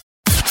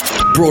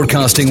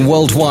Broadcasting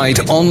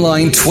worldwide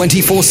online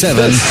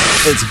 24/7.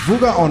 It's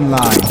Vuga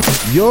Online,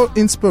 your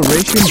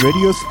inspiration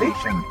radio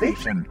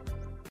station.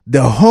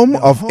 The home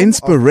of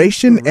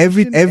inspiration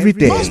every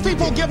day. Most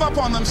people give up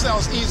on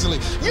themselves easily.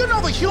 You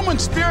know the human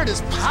spirit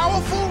is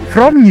powerful.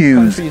 From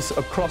news, countries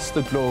across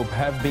the globe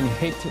have been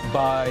hit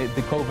by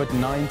the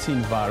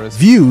COVID-19 virus.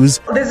 Views.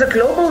 There's a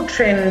global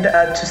trend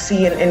to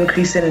see an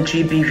increase in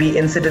GBV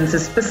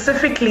incidences,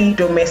 specifically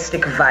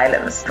domestic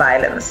violence.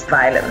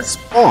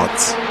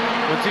 Sports.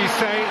 What's he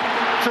say?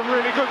 It's a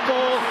really good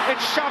ball.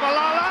 It's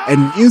Shabalala.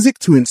 And music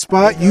to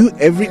inspire you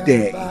every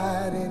day.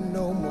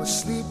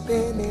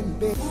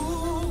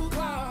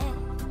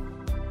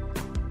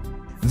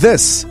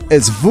 This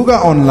is Vuga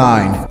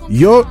Online,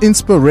 your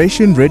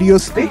inspiration radio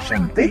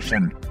station.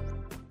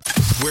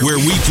 Where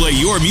we play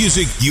your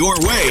music your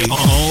way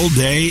all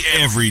day,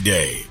 every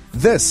day.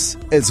 This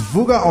is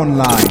Vuga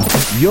Online,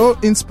 your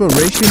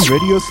inspiration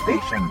radio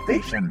station.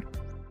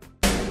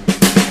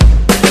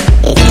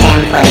 It's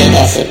time for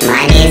Leadership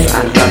Mondays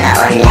on Vuga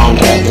Online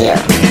Radio.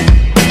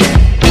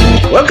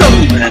 Welcome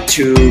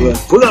to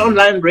Vuga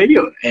Online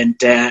Radio, and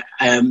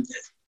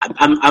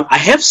I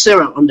have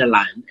Sarah on the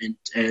line, and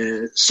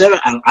Sarah,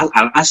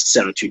 I'll ask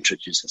Sarah to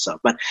introduce herself.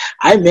 But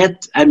I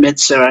met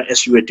Sarah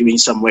as we were doing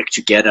some work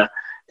together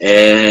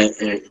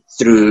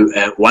through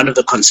one of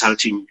the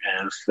consulting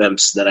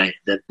firms that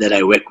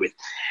I work with.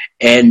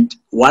 And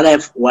what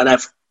I've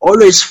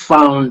always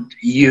found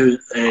you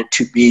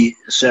to be,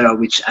 Sarah,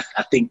 which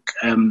I think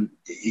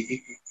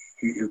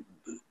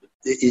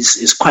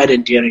is quite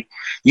endearing.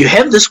 You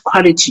have this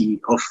quality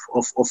of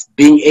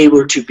being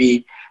able to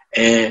be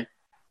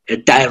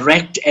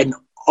direct and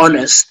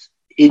honest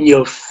in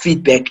your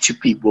feedback to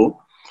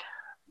people,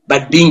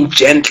 but being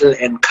gentle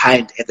and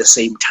kind at the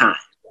same time,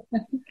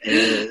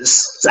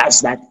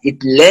 such that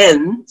it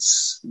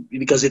lands,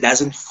 because it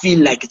doesn't feel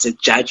like it's a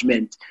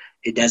judgment.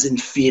 It doesn't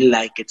feel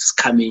like it's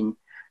coming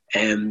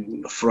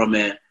from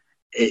a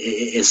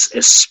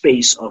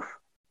space of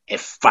a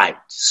fight.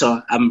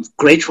 So I'm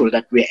grateful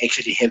that we're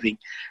actually having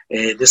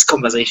this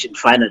conversation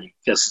finally,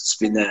 because it's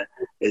been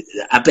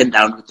up and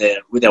down with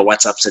the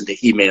WhatsApps and the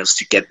emails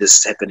to get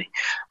this happening.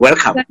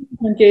 Welcome. Thank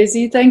you,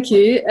 Ngezi. Thank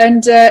you.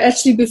 And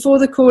actually, before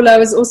the call, I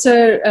was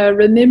also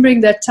remembering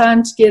that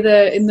time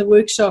together in the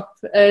workshop.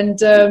 And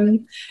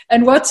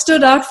what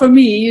stood out for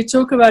me, you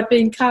talk about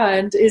being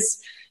kind, is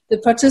the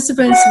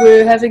participants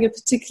were having a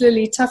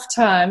particularly tough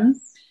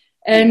time.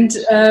 And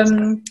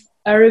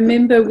I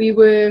remember we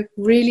were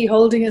really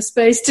holding a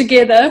space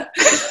together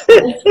as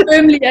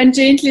firmly and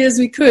gently as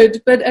we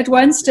could. But at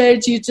one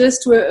stage, you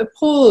just were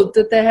appalled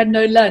that they had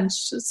no lunch.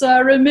 So I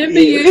remember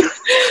you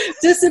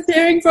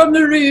disappearing from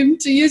the room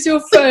to use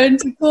your phone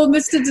to call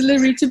Mr.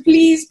 Delivery to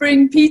please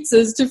bring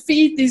pizzas to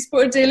feed these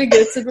poor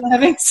delegates that were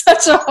having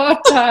such a hard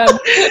time.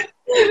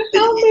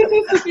 I'll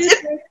never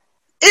forget that.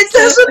 It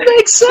doesn't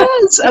make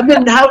sense. I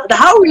mean,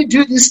 how we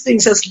do these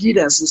things as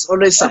leaders is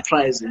always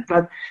surprising.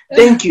 But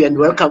thank you and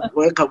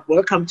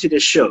welcome to the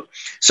show.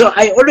 So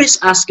I always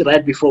ask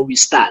right before we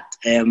start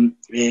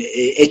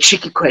a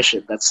tricky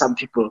question that some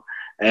people,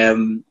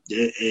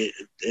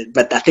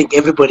 but I think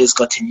everybody's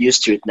gotten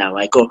used to it now.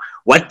 I go,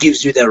 what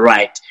gives you the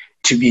right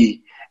to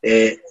be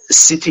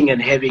sitting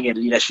and having a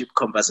leadership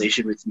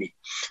conversation with me?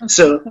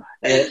 So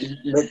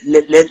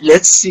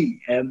let's see.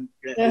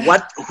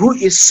 Who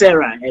is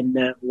Sarah,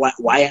 and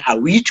why are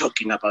we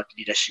talking about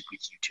leadership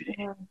with you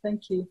today?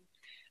 Thank you.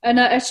 And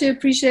I actually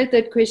appreciate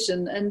that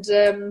question.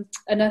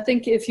 And I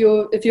think if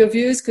your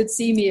viewers could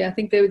see me, I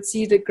think they would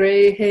see the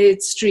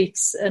grey-haired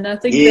streaks. And I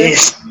think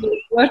yes.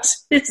 What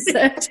is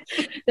that?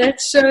 That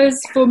shows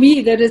for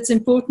me that it's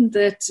important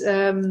that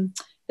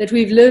that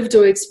we've lived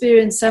or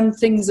experienced some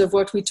things of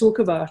what we talk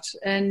about.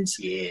 And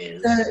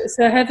yes.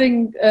 so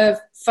having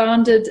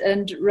founded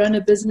and run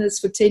a business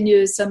for 10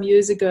 years, some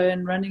years ago,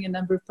 and running a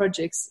number of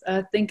projects,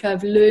 I think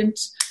I've learned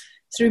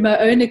through my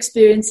own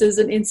experiences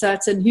and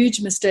insights and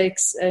huge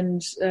mistakes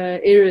and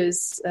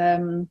errors.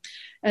 And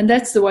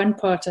that's the one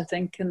part, I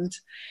think. And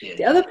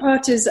the other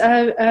part is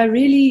I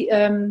really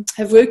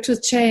have worked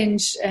with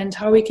change and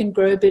how we can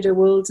grow better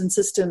worlds and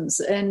systems.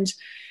 And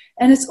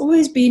it's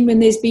always been when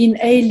there's been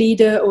a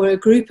leader or a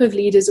group of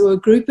leaders or a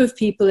group of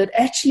people that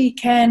actually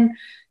can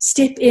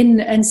step in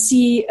and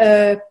see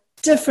a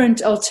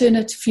different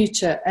alternate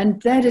future.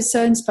 And that is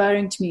so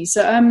inspiring to me.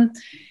 So I'm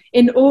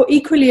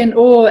equally in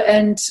awe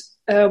and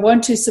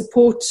want to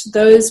support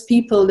those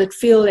people that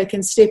feel they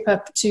can step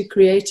up to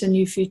create a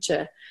new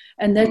future.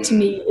 And that to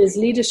me is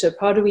leadership.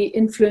 How do we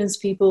influence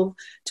people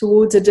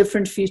towards a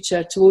different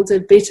future, towards a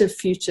better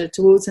future,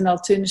 towards an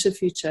alternative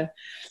future?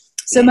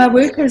 So my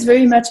work has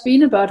very much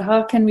been about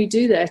how can we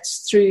do that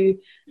through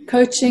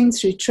coaching,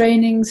 through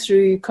training,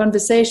 through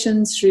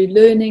conversations, through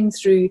learning,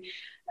 through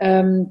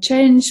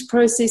change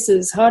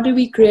processes. How do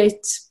we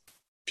create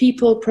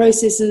people,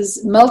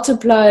 processes,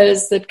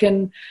 multipliers that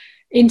can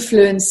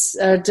influence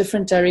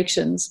different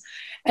directions?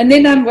 And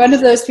then I'm one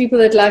of those people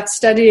that like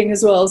studying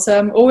as well. So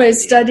I'm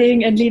always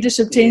studying, and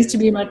leadership tends to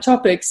be my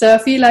topic. So I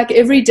feel like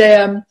every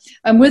day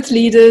I'm with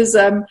leaders,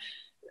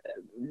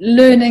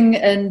 learning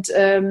and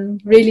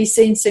really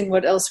sensing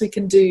what else we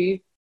can do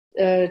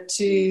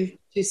to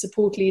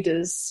support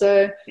leaders.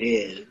 So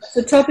it's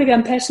a topic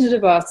I'm passionate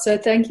about. So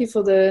thank you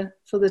for the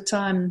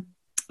time.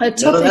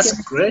 That's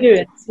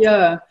great.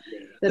 Yeah.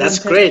 That's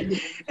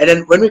great. And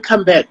then when we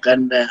come back,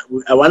 and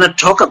I want to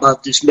talk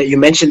about this. You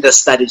mentioned the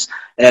studies,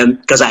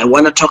 because I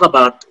want to talk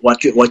about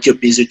what you're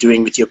busy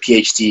doing with your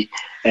PhD.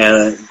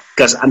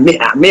 Because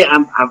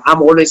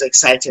I'm always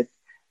excited,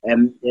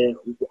 on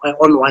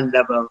one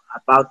level,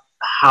 about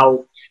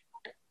how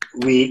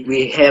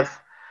we have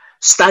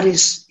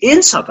studies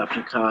in South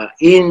Africa,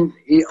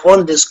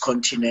 on this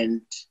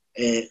continent,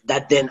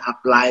 that then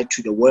apply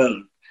to the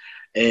world,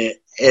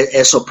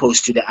 as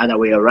opposed to the other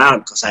way around.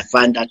 Because I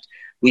find that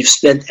we've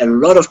spent a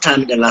lot of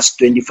time in the last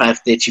 25,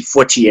 30,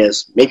 40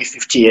 years, maybe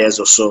 50 years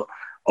or so,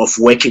 of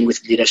working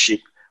with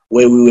leadership,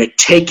 where we were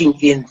taking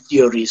in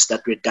theories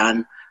that were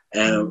done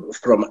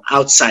from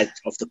outside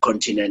of the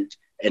continent.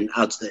 And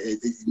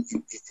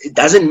it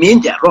doesn't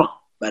mean they're wrong,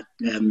 but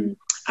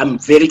I'm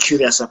very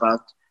curious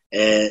about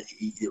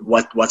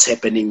what's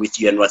happening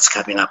with you and what's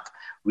coming up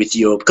with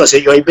you, because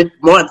you're a bit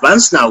more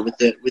advanced now with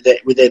the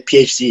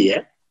PhD,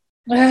 yeah?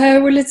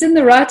 Well, it's in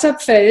the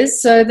write-up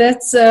phase, so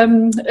that's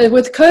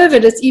with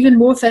COVID, it's even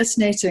more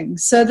fascinating.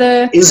 So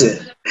is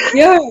it?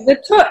 Yeah,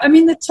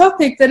 the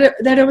topic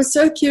that I was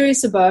so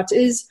curious about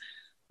is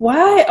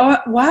why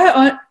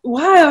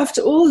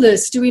after all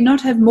this do we not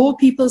have more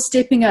people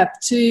stepping up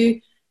to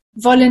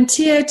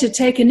volunteer, to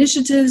take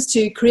initiatives,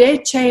 to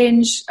create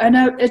change? I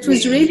know it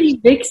was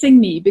really vexing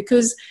me,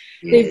 because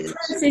there's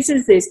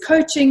processes, there's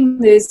coaching,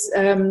 there's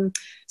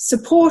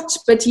support,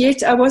 but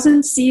yet I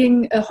wasn't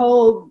seeing a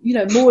whole,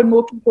 more and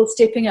more people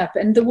stepping up,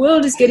 and the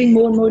world is getting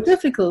more and more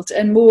difficult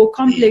and more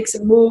complex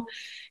and more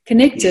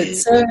connected.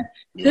 So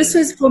this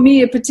was for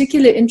me a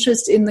particular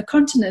interest in the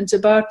continent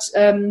about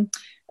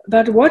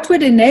what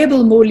would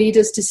enable more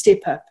leaders to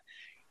step up.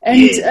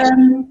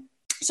 And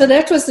so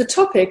that was the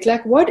topic.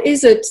 Like, what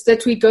is it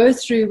that we go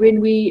through when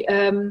we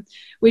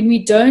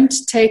don't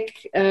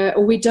take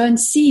or we don't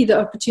see the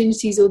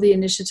opportunities or the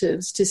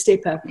initiatives to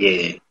step up?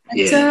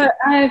 So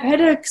I've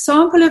had a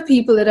sample of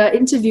people that I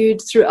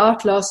interviewed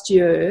throughout last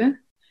year.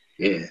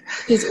 So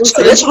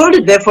let's hold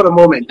it there for a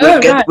moment. We'll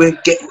get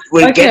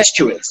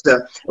to it. So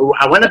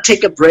I want to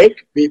take a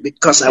break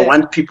because I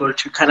want people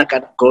to kind of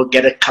go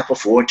get a cup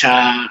of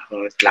water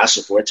or a glass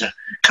of water,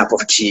 cup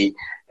of tea,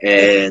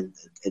 and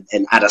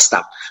other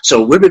stuff.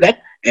 So we'll be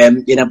back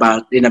in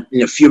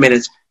a few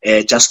minutes,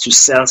 just to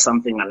sell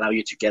something, allow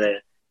you to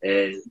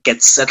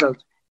get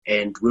settled.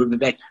 And we'll be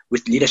back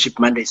with Leadership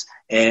Mondays.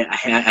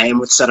 I am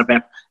with Sarah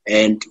Bab,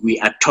 and we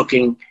are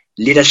talking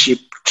leadership,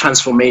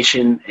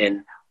 transformation,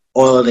 and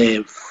all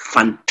the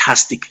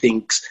fantastic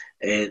things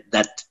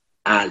that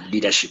are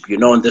leadership.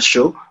 On this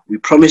show, we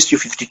promised you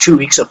 52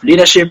 weeks of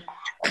leadership.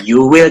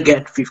 You will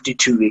get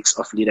 52 weeks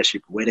of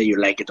leadership, whether you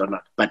like it or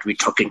not. But we're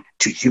talking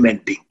to human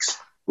beings.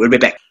 We'll be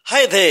back.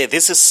 Hi there,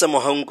 this is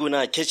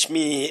Samohanguna. Catch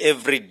me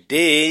every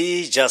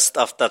day just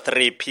after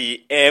 3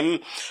 p.m.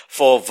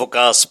 for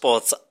VUCA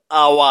Sports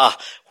Hour,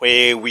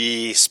 where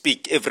we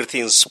speak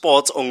everything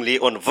sports only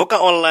on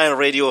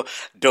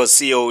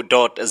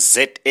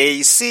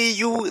VUCAonlineradio.co.za. See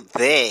you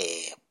there.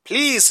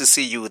 Please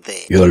see you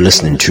there. You're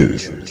listening to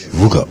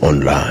VUCA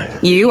Online.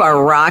 You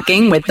are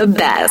rocking with the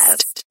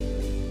best.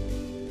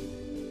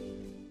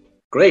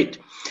 Great.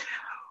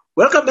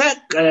 Welcome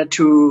back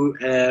to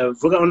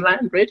VUCA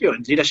Online Radio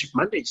and Leadership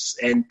Mondays.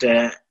 And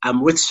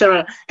I'm with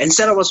Sarah. And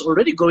Sarah was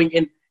already going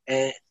in,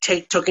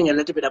 talking a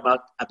little bit about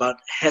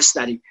her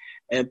study.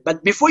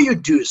 But before you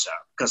do, sir,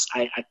 because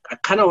I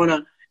kind of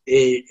want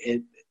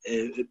to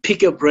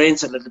pick your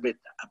brains a little bit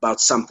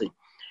about something.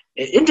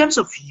 In terms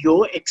of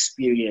your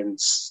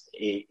experience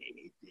in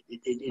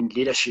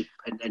leadership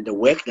and the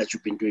work that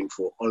you've been doing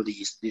for all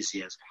these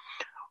years,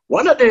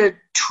 what are the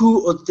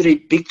 2 or 3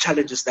 big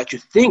challenges that you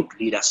think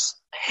leaders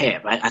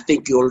have? I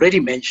think you already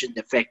mentioned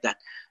the fact that,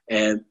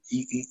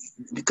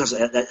 because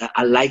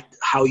I like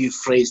how you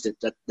phrased it,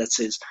 that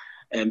says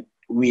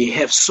we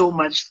have so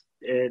much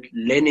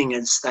learning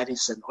and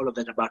studies and all of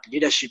that about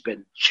leadership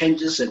and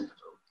changes and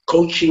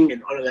coaching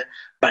and all of that,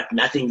 but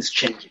nothing is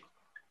changing.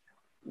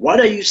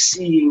 What are you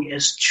seeing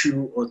as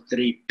 2 or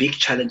 3 big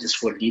challenges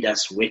for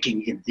leaders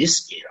working in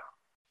this era?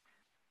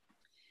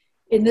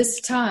 In this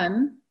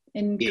time,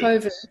 in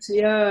COVID,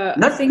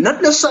 Not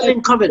necessarily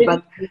in COVID,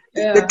 but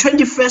the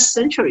 21st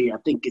century, I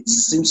think it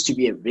seems to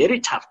be a very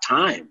tough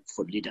time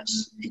for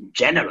leaders in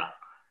general.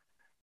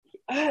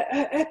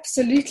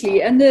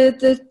 Absolutely. And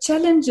the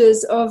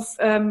challenges of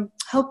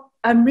help.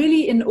 I'm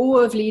really in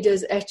awe of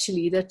leaders,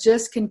 actually, that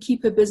just can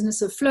keep a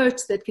business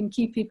afloat, that can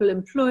keep people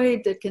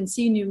employed, that can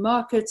see new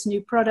markets,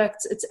 new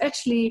products. It's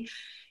actually,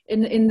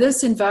 in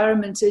this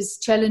environment, is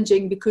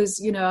challenging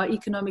because, our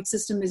economic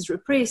system is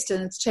repressed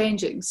and it's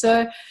changing.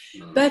 So,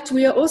 but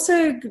we are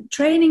also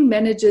training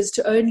managers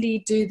to only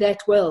do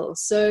that well.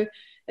 So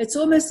it's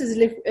almost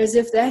as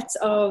if that's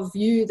our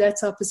view,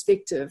 that's our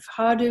perspective.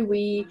 How do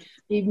we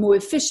be more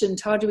efficient?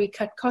 How do we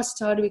cut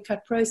costs? How do we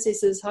cut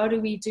processes? How do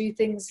we do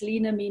things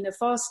leaner, meaner,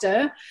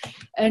 faster?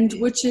 And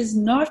which is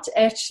not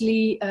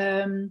actually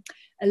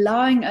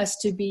allowing us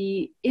to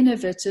be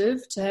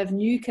innovative, to have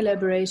new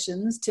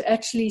collaborations, to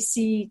actually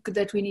see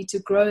that we need to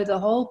grow the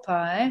whole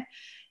pie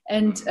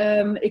and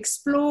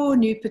explore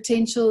new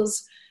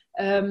potentials,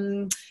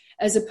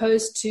 as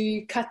opposed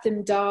to cut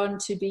them down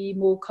to be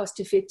more cost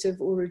effective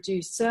or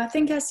reduced. So I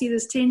think I see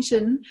this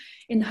tension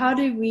in how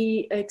do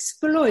we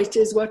exploit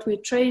is what we're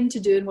trained to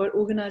do and what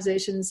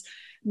organizations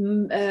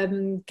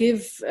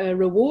give a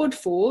reward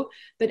for,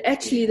 but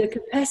actually the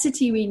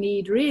capacity we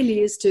need really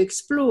is to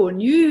explore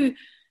new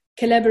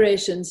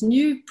collaborations,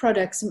 new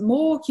products,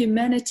 more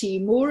humanity,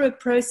 more a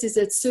process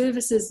that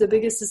services the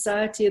biggest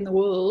society in the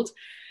world,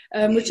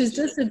 which is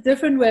just a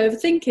different way of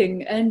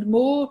thinking and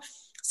more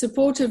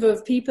supportive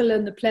of people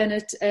and the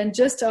planet and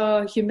just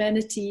our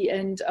humanity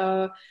and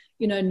our,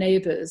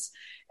 neighbors.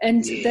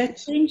 And that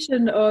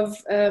tension of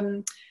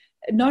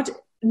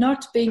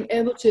not being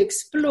able to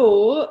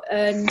explore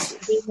and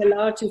being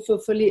allowed to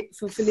fully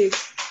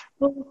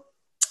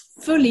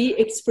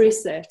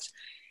express that.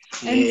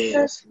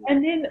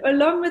 And then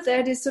along with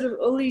that is sort of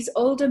all these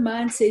older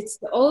mindsets.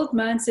 The old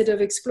mindset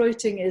of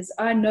exploiting is,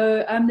 I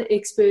know, I'm the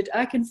expert,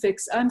 I can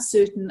fix, I'm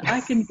certain,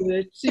 I can do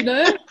it,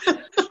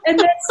 And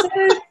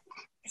that's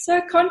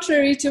so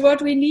contrary to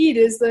what we need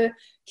is the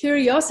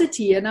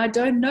curiosity and I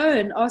don't know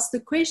and ask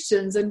the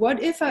questions and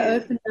what if I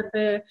opened up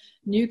a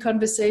new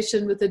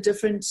conversation with a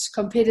different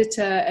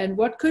competitor and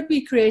what could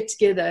we create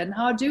together and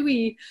how do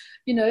we,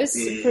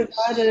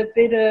 provide a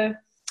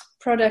better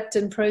product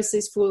and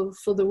process for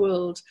the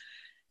world.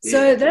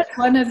 So that's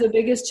one of the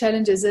biggest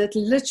challenges.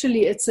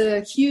 It's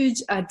a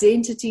huge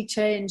identity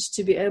change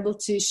to be able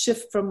to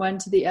shift from one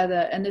to the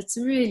other and it's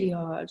really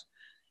hard.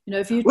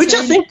 Which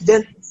I think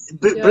then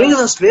brings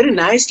us very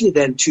nicely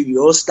then to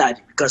your study,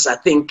 because I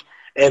think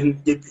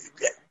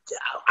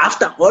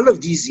after all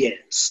of these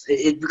years,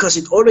 because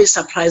it always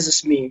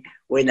surprises me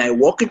when I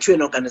walk into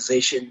an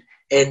organization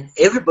and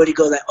everybody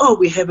goes like, oh,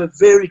 we have a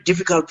very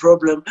difficult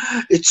problem.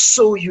 It's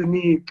so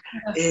unique.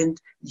 And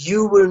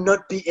you will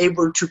not be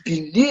able to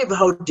believe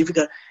how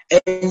difficult.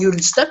 And you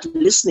start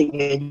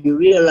listening and you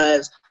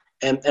realize,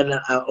 and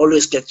I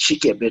always get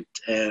cheeky a bit.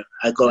 I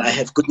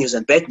have good news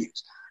and bad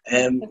news.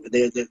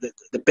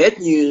 The bad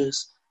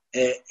news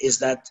is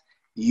that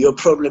your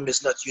problem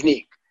is not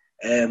unique.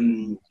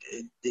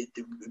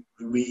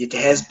 It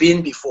has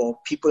been before.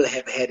 People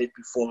have had it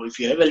before. If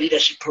you have a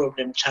leadership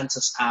problem,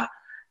 chances are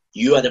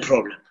you are the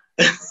problem.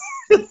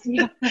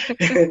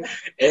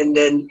 And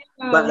then,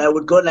 but I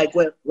would go like,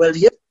 well,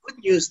 here's the good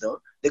news though.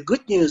 The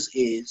good news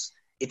is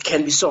it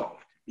can be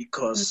solved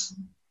because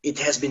it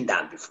has been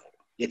done before.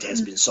 It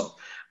has been solved.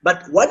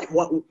 But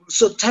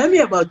so tell me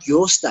about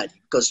your study,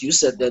 because you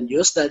said that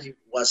your study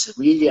was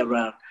really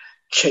around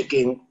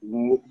checking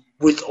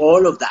with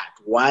all of that.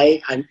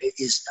 Why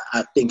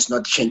are things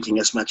not changing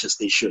as much as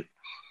they should?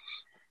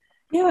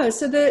 Yeah,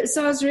 so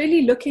I was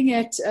really looking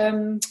at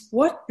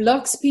what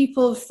blocks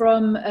people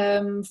from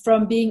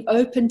being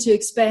open to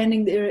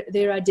expanding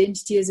their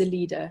identity as a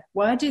leader.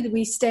 Why do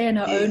we stay in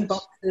our own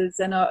boxes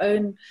and our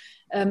own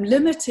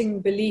limiting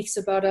beliefs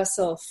about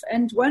ourselves?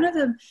 And one of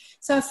them,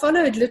 so I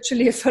followed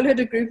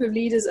a group of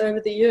leaders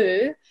over the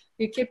year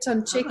who kept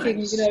on checking,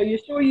 you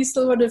sure you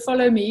still want to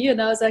follow me?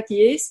 And I was like,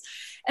 yes.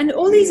 And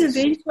all these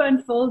events were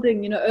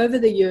unfolding, over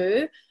the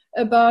year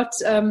about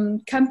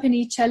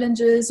company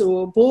challenges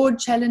or board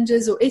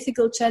challenges or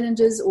ethical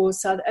challenges or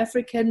South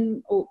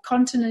African or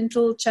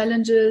continental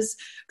challenges,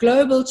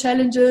 global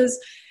challenges.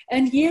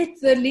 And yet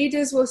the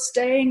leaders were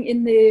staying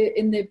in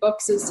their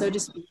boxes, so to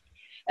speak.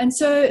 And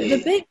so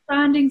the big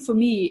finding for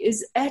me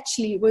is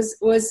actually was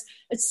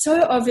it's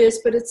so obvious,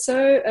 but it's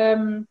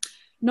so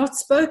not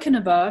spoken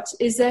about,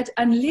 is that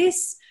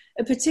unless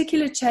a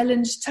particular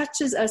challenge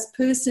touches us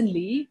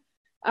personally,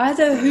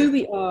 either who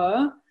we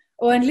are,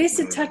 or unless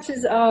it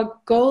touches our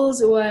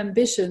goals or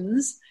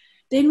ambitions,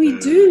 then we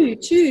do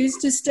choose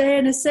to stay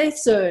in a safe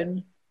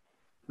zone.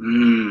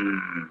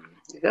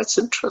 That's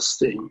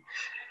interesting.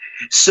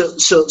 So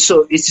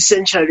it's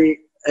essentially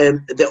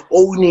the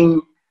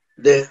owning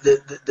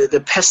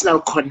the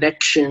personal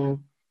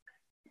connection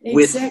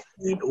with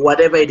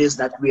whatever it is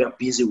that we are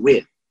busy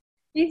with.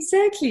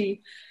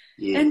 Exactly.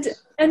 Yes.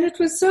 And it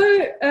was so,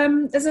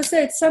 as I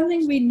said, it's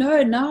something we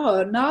know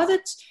now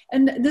that,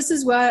 and this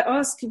is why I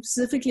ask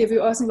specifically if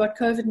you're asking about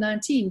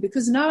COVID-19,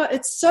 because now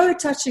it's so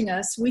touching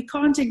us, we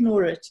can't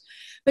ignore it.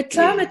 But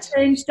climate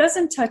change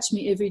doesn't touch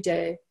me every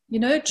day.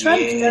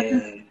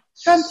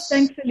 Trump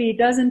thankfully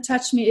doesn't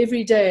touch me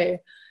every day.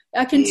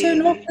 I can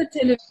turn off the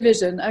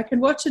television. I can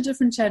watch a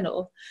different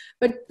channel.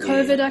 But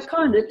COVID, I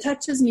can't. It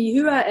touches me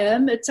who I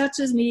am. It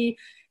touches me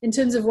in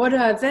terms of what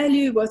I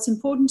value, what's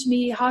important to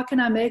me, how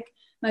can I make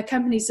my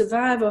company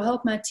survive or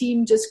help my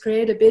team just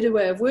create a better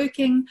way of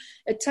working.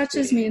 It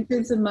touches me in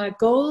terms of my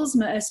goals,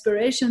 my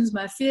aspirations,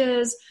 my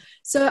fears.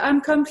 So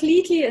I'm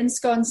completely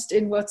ensconced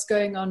in what's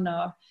going on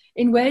now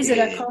in ways that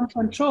I can't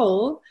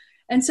control.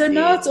 And so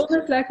now it's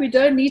almost like we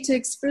don't need to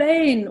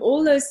explain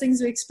all those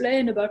things we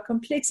explain about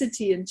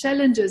complexity and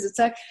challenges. It's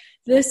like,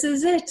 this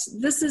is it.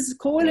 This is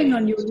calling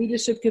on your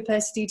leadership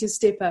capacity to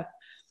step up.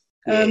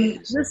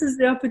 This is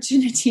the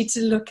opportunity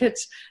to look at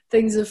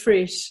things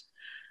afresh.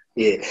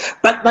 Yeah,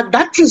 but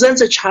that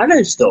presents a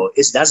challenge, though,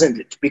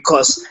 doesn't it?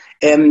 Because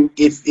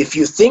if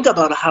you think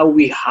about how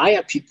we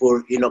hire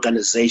people in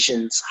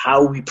organizations,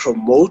 how we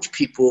promote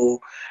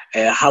people,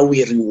 how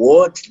we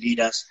reward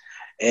leaders,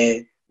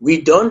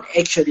 we don't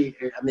actually.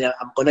 I mean,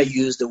 I'm going to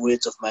use the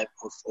words of my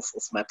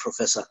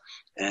professor,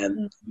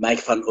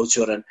 Mike van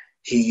Oudtshoorn.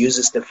 He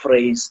uses the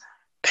phrase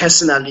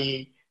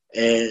personally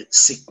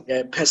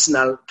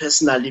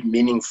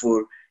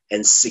meaningful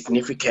and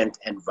significant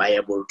and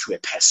viable to a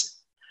person.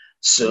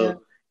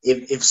 So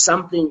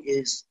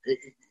because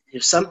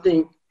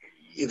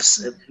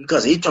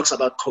he talks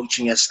about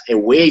coaching as a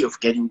way of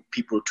getting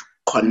people to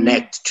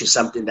connect to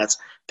something that's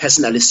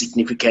personally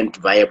significant,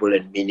 viable,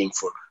 and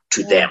meaningful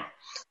to them.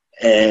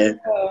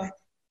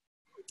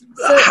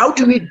 How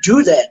do we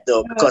do that,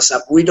 though? Because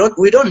we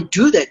don't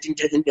do that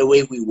in the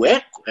way we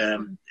work.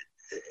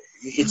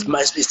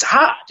 It's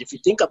hard. If you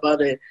think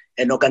about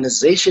an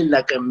organization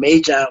like a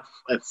major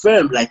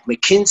firm like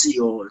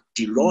McKinsey or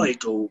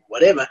Deloitte or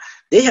whatever,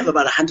 they have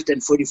about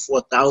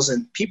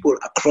 144,000 people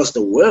across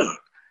the world.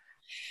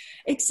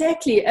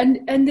 Exactly.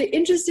 And the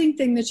interesting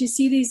thing that you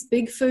see these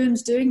big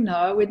firms doing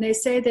now, when they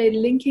say they're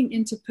linking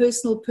into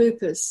personal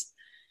purpose,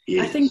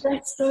 I think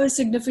that's so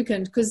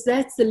significant, because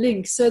that's the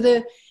link.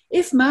 So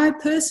if my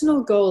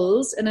personal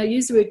goals, and I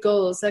use the word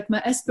goals, like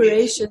my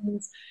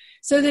aspirations,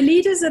 so the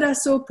leaders that I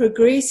saw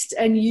progressed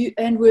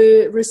and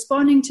were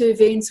responding to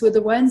events were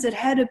the ones that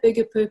had a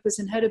bigger purpose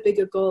and had a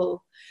bigger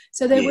goal.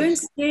 So they weren't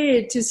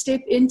scared to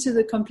step into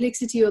the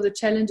complexity or the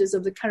challenges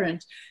of the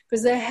current,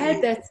 because they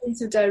had that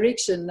sense of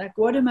direction. Like,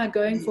 what am I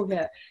going for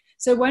here?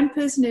 So one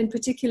person in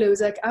particular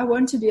was like, I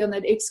want to be on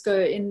that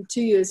exco in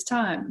 2 years'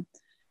 time.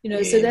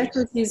 So that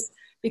was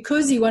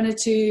because he wanted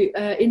to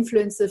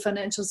influence the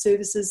financial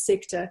services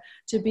sector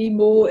to be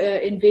more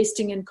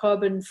investing in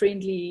carbon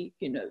friendly,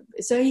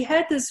 so he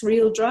had this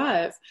real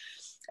drive.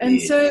 And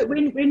so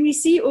when we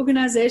see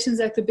organizations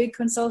like the big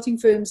consulting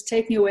firms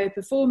taking away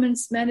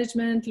performance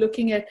management,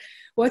 looking at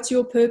what's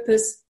your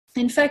purpose.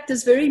 In fact,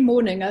 this very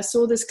morning, I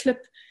saw this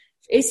clip,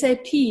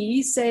 SAP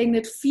saying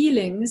that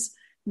feelings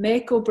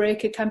make or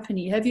break a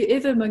company. Have you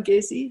ever,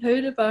 Mongezi,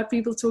 heard about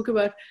people talk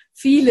about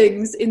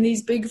feelings in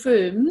these big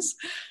firms?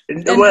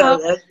 In the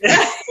world.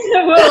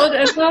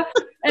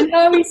 And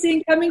how we're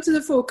seeing coming to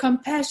the fore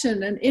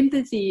compassion and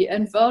empathy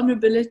and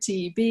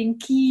vulnerability being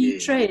key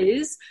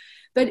traits.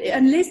 But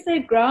unless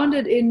they're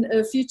grounded in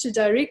a future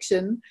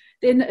direction,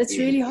 then it's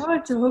really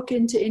hard to hook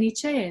into any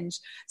change.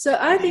 So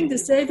I think the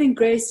saving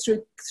grace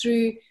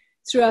through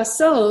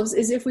ourselves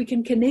is if we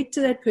can connect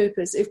to that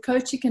purpose, if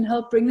coaching can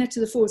help bring that to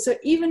the fore. So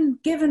even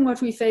given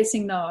what we're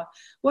facing now,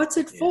 what's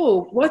it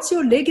for? What's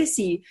your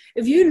legacy?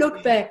 If you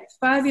look back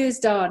 5 years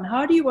down,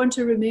 how do you want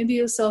to remember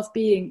yourself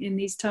being in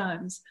these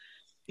times?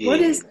 What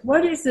is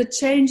the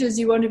changes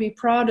you want to be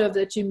proud of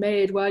that you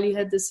made while you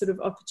had this sort of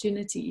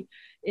opportunity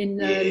in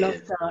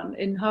lockdown,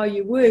 in how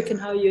you work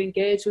and how you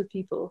engage with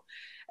people?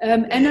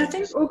 And I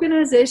think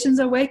organizations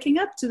are waking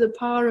up to the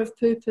power of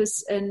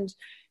purpose and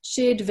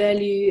shared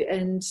value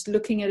and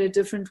looking at a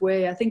different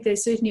way. I think they're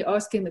certainly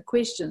asking the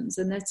questions,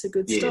 and that's a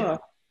good start.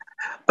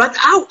 But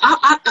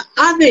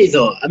are they,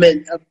 though? I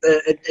mean,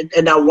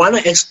 and I want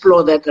to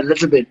explore that a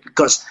little bit,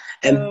 because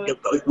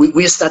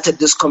we started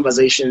this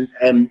conversation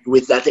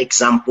with that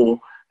example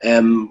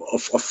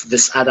of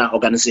this other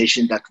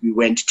organization that we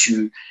went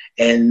to,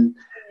 and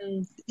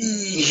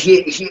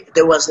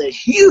there was I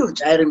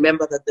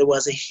remember that there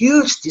was a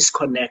huge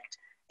disconnect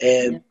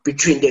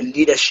between the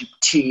leadership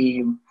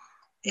team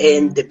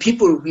and the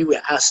people we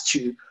were asked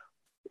to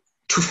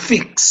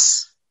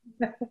fix.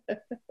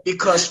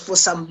 Because for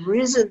some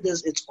reason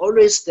it's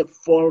always the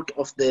fault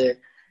of the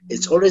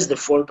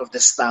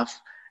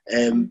staff.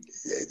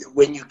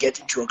 When you get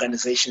into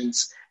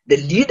organizations, the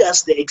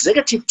leaders, the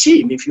executive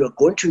team, if you are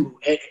going to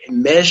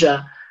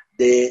measure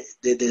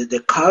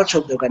the culture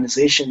of the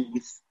organization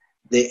with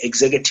the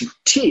executive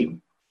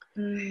team,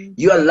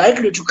 you are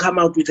likely to come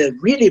out with a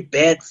really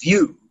bad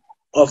view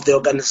of the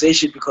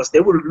organization, because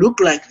they will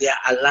look like they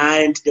are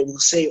aligned, they will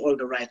say all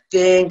the right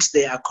things,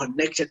 they are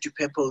connected to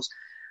purpose.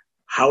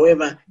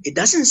 However, it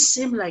doesn't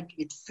seem like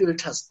it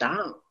filters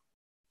down.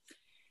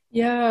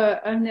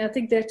 Yeah, I mean, I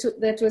think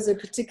that was a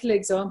particular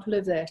example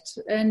of that.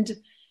 And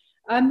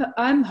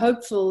I'm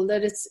hopeful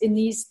that it's in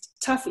these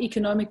tough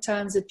economic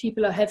times that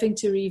people are having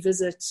to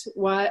revisit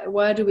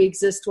why do we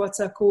exist? What's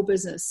our core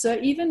business? So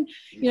even,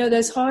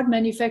 those hard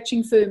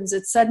manufacturing firms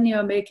that suddenly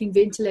are making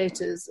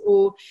ventilators,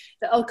 or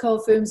the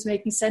alcohol firms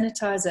making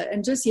sanitizer.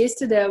 And just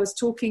yesterday I was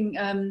talking,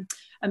 I'm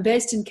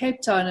based in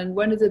Cape Town, and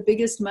one of the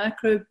biggest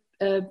micro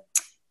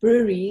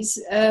breweries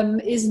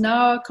is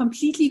now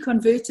completely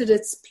converted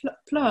its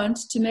plant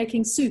to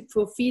making soup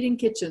for feeding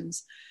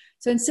kitchens.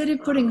 So instead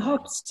of putting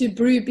hops to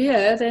brew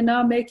beer, they're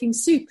now making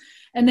soup.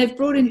 And they've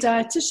brought in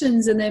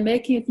dietitians and they're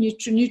making it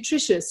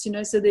nutritious,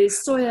 so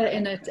there's soya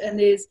in it and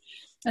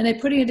they're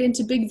putting it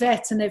into big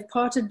vats, and they've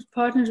partnered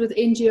with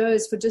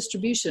NGOs for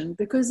distribution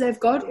because they've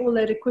got all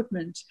that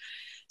equipment.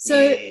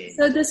 So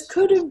this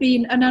could have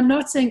been, and I'm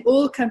not saying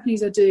all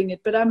companies are doing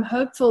it, but I'm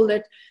hopeful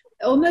that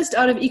almost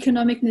out of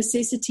economic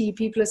necessity,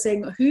 people are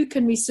saying, who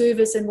can we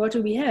service and what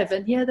do we have?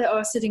 And here they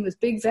are sitting with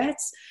big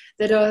vats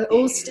that are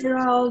all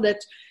sterile,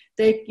 that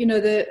they,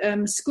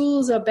 the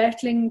schools are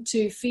battling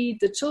to feed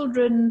the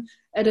children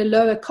at a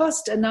lower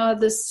cost, and now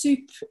the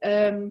soup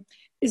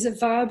is a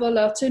viable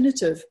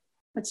alternative.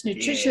 It's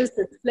nutritious,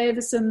 it's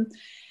flavoursome.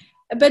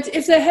 But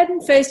if they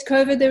hadn't faced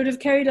COVID, they would have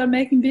carried on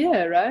making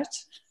beer, right?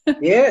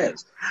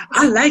 Yes,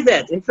 I like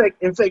that. In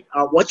fact,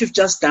 what you've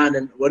just done,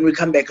 and when we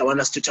come back, I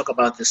want us to talk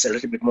about this a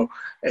little bit more.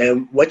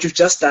 What you've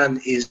just done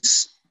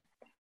is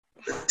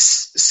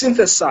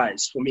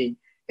synthesize for me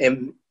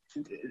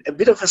a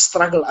bit of a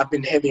struggle I've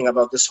been having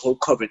about this whole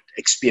COVID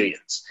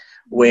experience,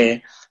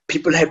 where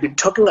people have been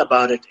talking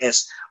about it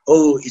as,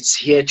 it's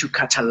here to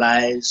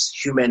catalyze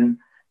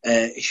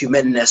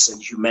humanness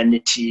and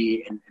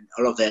humanity and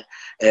all of that,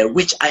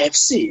 which I have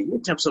seen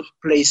in terms of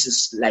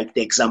places like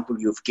the example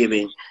you've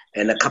given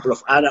and a couple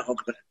of other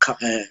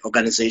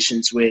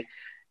organizations where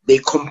they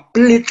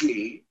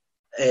completely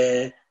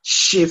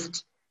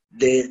shift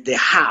the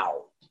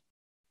how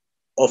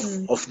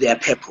of their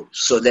purpose.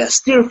 So they're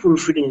still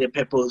fulfilling their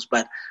purpose,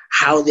 but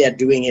how they are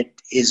doing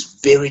it is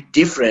very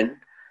different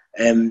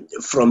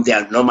from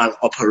their normal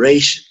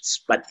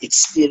operations, but it's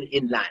still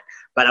in line.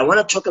 But I want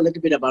to talk a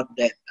little bit about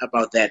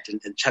that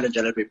and challenge a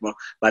little bit more.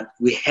 But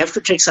we have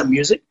to take some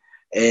music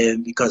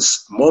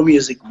because more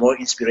music, more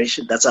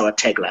inspiration. That's our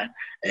tagline.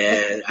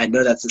 I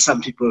know that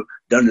some people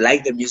don't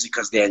like the music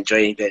because they're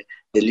enjoying the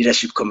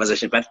leadership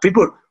conversation. But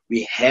people,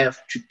 we have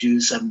to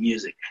do some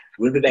music.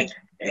 We'll be back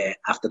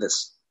after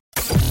this.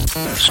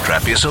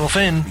 Strap yourself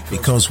in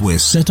because we're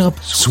set up,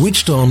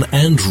 switched on,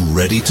 and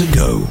ready to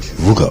go.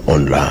 VUCA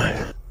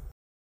Online.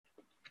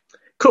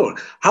 Cool.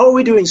 How are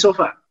we doing so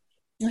far?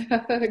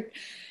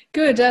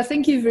 Good. I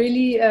think you've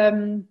really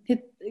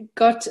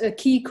got a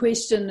key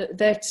question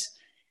that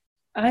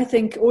I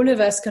think all of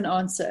us can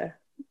answer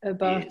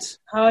about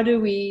how do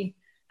we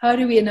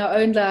in our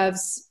own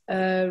lives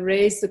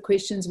raise the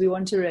questions we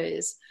want to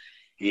raise.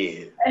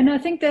 Yeah. And I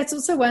think that's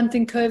also one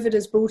thing COVID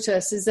has brought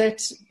us, is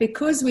that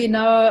because we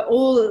now are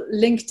all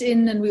linked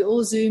in and we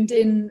all zoomed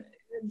in,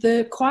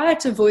 the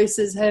quieter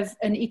voices have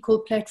an equal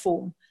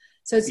platform.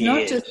 So it's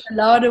not just the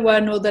louder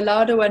one or the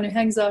louder one who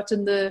hangs out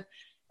in the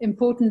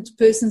important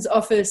person's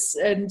office,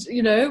 and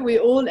we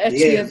all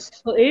actually have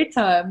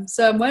airtime.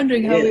 So I'm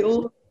wondering how we're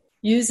all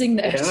using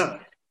that.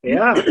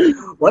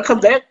 Welcome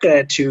back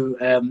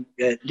to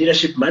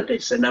Leadership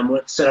Mondays, and I'm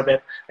with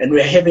Sarah, and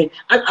we're having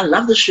I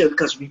love the show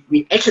because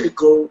we actually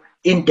go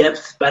in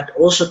depth but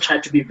also try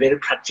to be very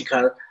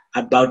practical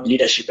about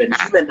leadership and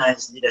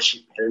humanize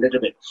leadership a little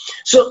bit.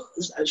 So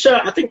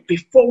I think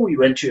before we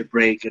went to a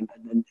break and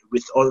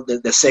with all the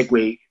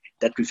segue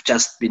that we've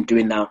just been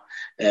doing now,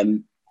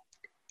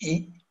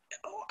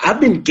 I've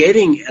been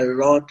getting a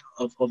lot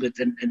of it,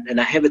 and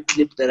I have a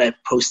clip that I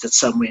posted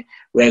somewhere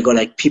where I go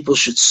like, people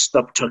should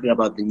stop talking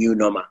about the new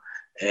normal,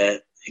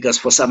 because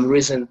for some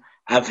reason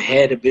I've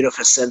had a bit of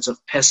a sense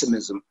of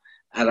pessimism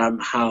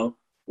around how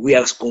we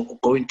are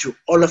going to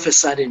all of a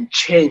sudden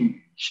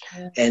change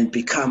and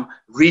become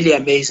really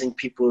amazing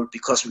people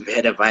because we've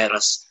had a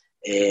virus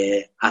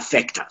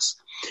affect us.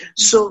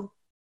 So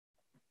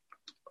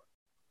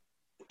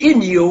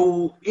in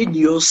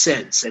your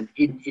sense and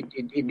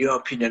in your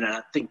opinion, and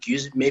I think you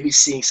maybe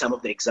seeing some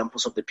of the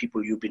examples of the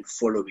people you've been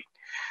following,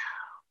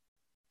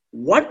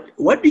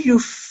 what do you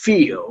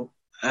feel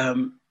as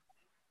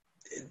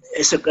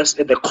the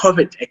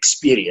COVID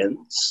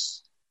experience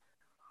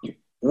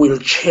will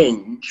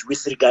change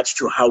with regards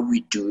to how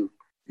we do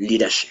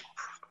leadership?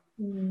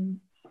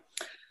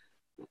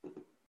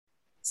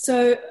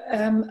 So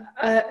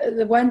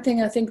the one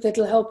thing I think that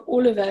will help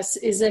all of us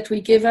is that we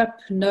give up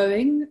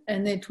knowing,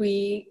 and that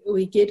we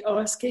get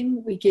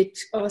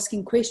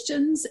asking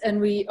questions, and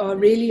we are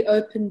really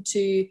open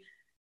to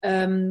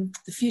the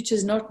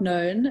future's not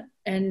known,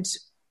 and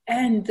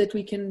that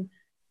we can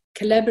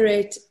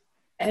collaborate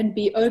and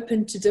be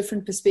open to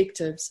different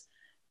perspectives.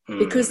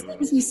 Because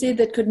things we said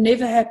that could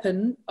never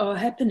happen are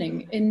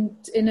happening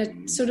in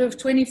a sort of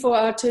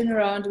 24-hour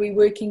turnaround. We're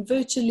working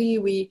virtually.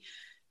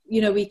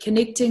 We're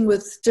connecting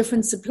with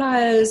different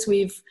suppliers.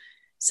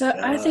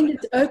 I think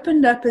it's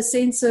opened up a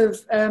sense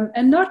of,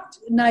 and not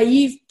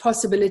naive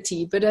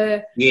possibility, but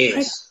a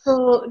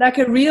practical, like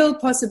a real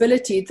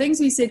possibility. Things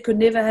we said could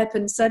never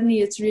happen.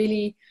 Suddenly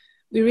we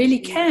really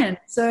can.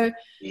 So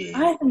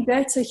I think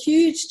that's a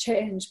huge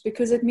change,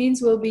 because it means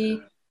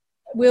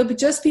we'll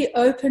just be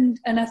open.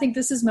 And I think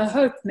this is my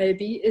hope,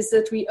 maybe, is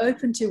that we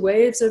open to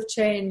waves of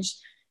change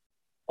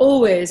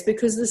always,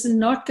 because this is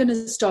not going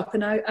to stop.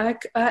 And I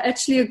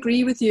actually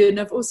agree with you, and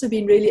I've also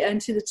been really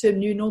anti the term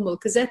new normal,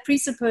 because that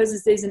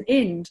presupposes there's an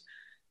end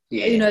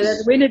You know,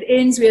 that when it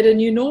ends, we had a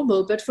new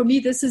normal. But for me,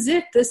 this is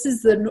it. This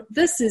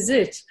is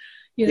it.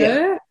 You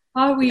know,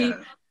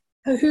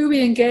 who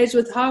we engage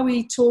with, how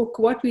we talk,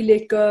 what we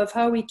let go of,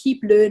 how we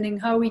keep learning,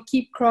 how we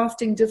keep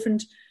crafting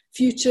different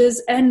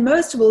futures, and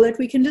most of all, that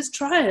we can just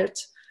try it.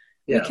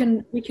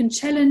 We can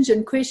challenge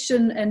and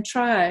question and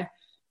try,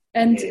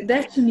 and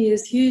that to me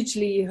is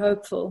hugely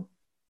hopeful.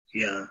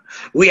 Yeah,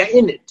 we are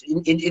in it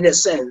in a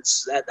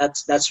sense.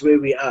 That's where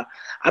we are.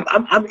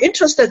 I'm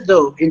interested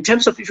though in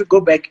terms of, if you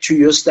go back to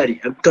your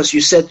study, because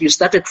you said you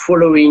started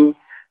following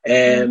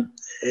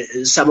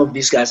some of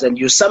these guys and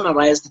you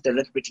summarized it a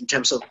little bit in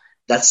terms of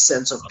that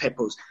sense of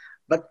purpose.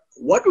 But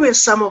what were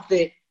some of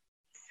the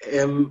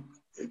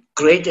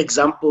great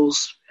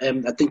examples?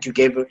 I think you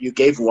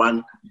gave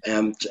one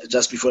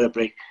just before the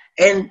break,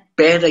 and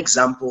bad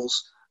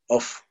examples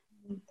of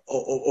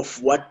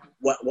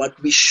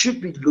what we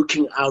should be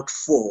looking out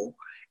for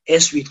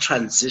as we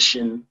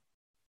transition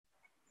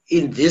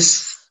in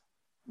this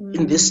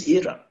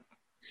era.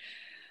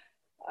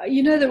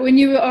 You know, that when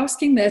you were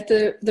asking that,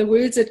 the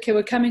words that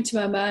were coming to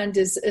my mind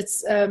is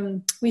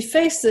we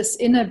face this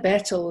inner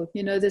battle,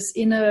 you know, this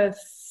inner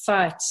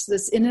fight,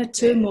 this inner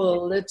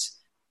turmoil that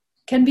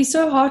can be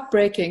so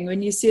heartbreaking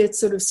when you see it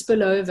sort of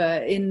spill over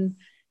in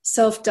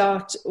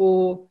self-doubt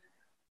or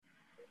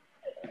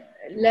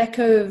lack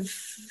of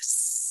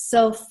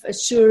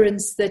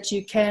self-assurance that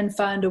you can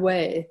find a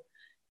way.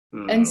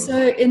 And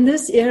so in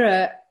this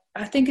era,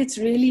 I think it's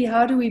really,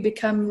 how do we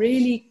become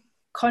really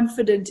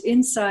confident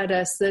inside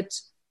us that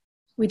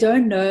we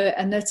don't know,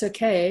 and that's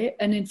okay.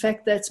 And in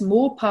fact, that's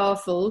more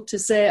powerful to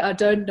say, I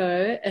don't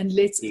know, and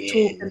let's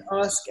talk and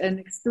ask and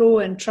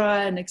explore and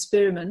try and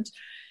experiment.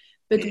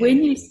 But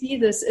when you see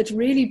this, it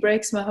really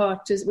breaks my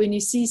heart when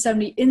you see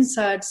somebody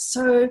inside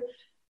so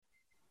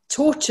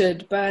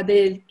tortured by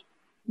their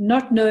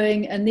not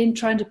knowing, and then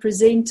trying to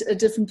present a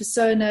different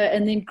persona,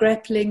 and then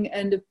grappling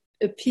and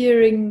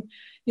appearing,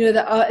 you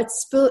know, it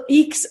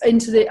ekes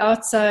into the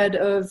outside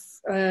of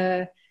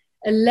a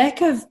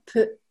lack of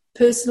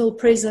personal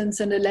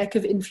presence and a lack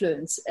of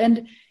influence.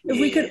 And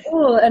if we could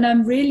all, and I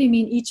really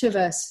mean each of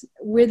us,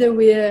 whether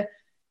we're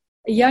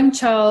a young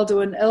child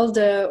or an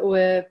elder or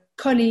a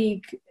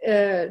colleague,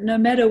 no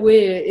matter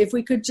where, if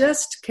we could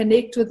just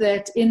connect with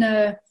that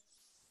inner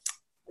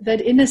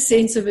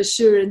sense of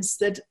assurance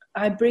that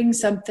I bring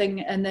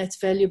something and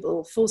that's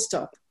valuable, full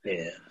stop.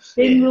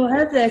 Then we'll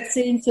have that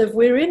sense of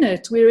we're in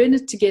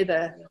it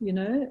together, you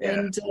know,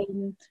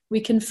 and we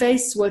can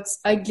face what's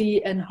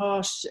ugly and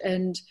harsh,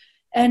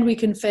 and we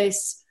can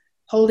face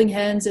holding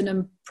hands in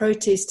a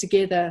protest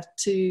together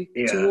to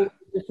walk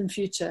a different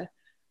future.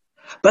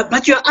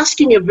 But you're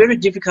asking a very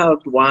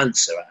difficult one,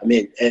 Sarah. I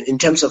mean, in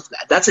terms of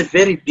that's a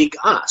very big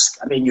ask.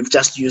 I mean, you've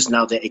just used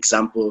now the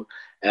example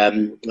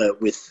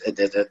with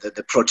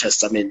the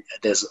protests. I mean,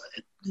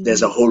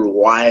 there's a whole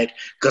wide,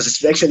 because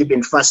it's actually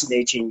been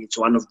fascinating. It's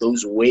one of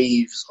those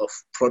waves of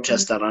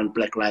protest around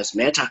Black Lives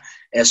Matter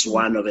as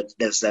one of it.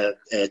 There's a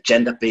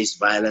gender-based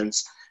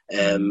violence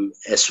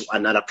as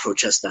another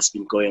protest that's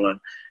been going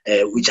on,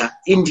 which are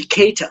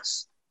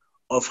indicators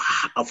of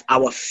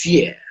our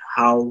fear,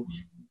 how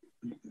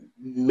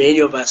many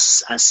of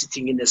us are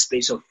sitting in a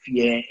space of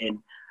fear and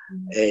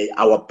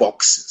our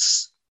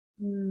boxes.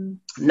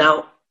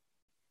 Now,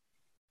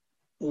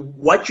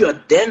 what you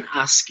are then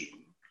asking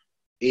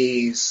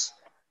is,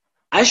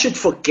 I should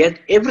forget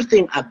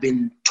everything I've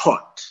been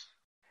taught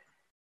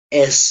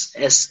as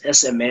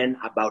a man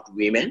about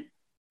women.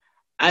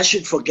 I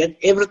should forget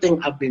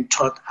everything I've been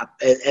taught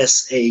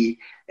as a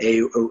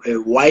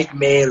white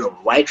male or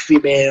white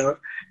female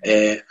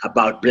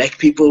about black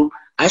people.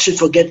 I should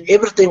forget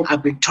everything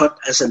I've been taught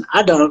as an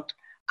adult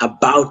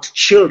about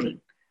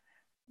children.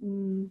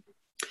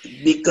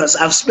 Because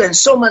I've spent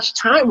so much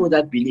time with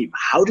that belief.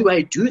 How do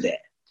I do that?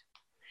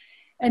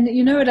 And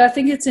you know what, I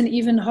think it's an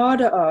even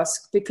harder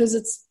ask, because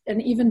it's an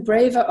even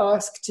braver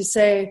ask to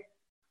say,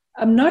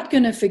 I'm not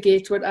going to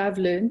forget what I've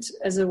learned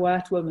as a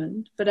white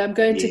woman, but I'm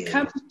going to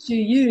come to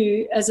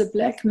you as a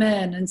black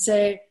man and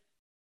say,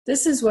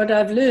 this is what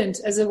I've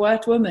learned as a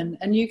white woman.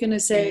 And you're going to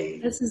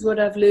say, this is what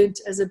I've learned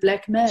as a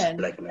black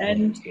man.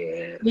 And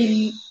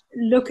we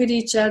look at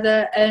each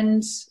other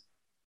and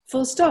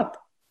full stop.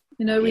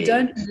 You know, we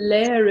don't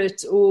layer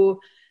it,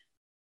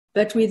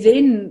 but we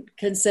then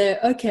can say,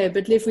 okay,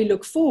 but if we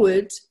look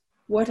forward,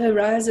 what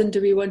horizon do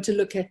we want to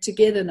look at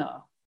together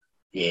now?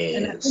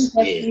 And I think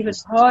that's even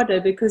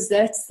harder, because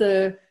that's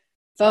the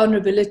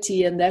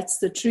vulnerability, and that's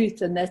the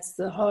truth, and that's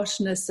the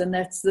harshness, and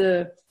that's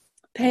the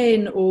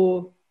pain,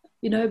 or,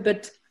 you know,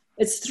 but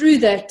it's through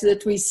that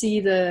we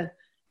see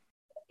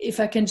if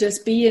I can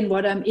just be in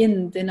what I'm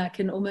in, then I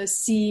can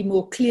almost see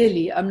more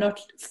clearly. I'm not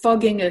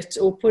fogging it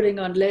or putting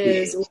on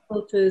layers or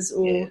filters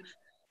or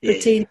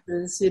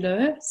pretenses, you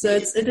know. So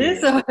it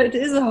is a hard.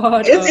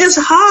 It is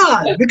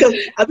hard, because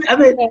I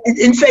mean,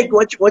 in fact,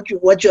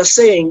 what you're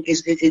saying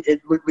is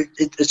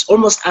it's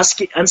almost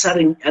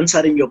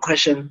answering your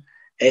question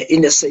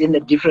in a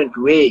different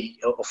way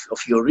of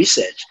your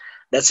research.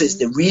 That says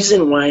the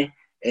reason why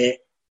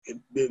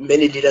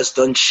many leaders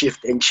don't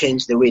shift and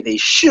change the way they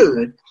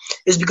should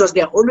is because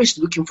they are always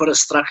looking for a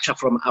structure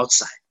from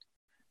outside.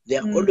 They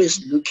are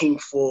always looking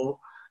for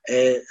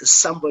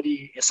some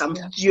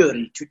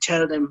theory to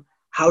tell them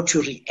how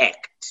to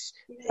react.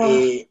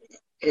 And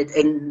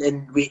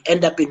we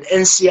end up in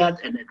INSEAD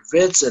and at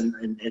WITS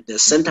and the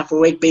Center for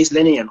Work-Based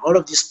Learning and all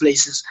of these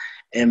places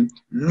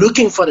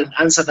looking for an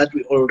answer that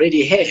we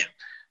already have.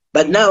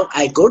 But now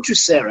I go to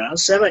Sarah.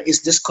 Sarah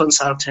is this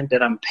consultant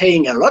that I'm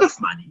paying a lot of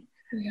money.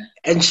 Yeah.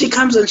 And she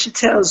comes and she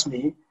tells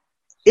me,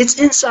 it's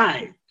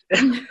inside.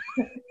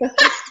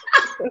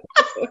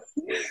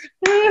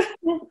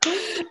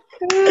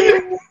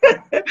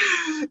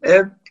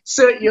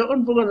 So you're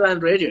on Vuga Online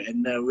Radio,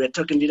 and we're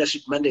talking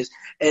Leadership Mondays.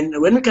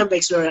 And when we come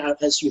back, Sarah,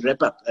 as we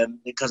wrap up,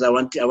 because I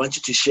want you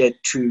to share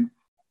two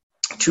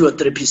or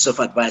three pieces of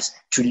advice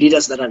to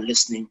leaders that are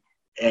listening,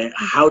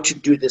 how to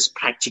do this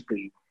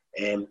practically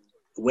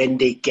when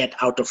they get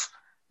out of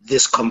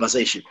this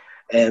conversation.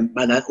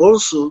 But I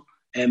also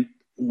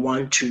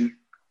want to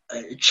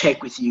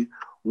check with you,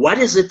 what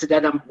is it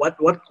that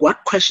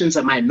what questions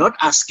am I not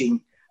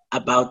asking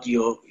about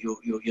your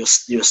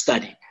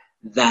study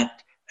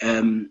that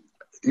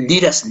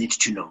leaders need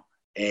to know?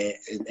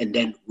 And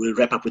then we'll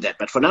wrap up with that.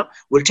 But for now,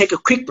 we'll take a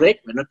quick break.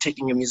 We're not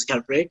taking a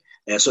musical break,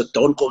 so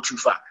don't go too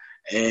far.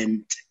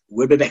 And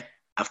we'll be back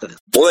after this.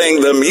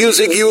 Playing the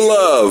music you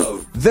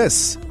love.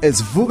 This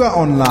is Vuga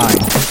Online,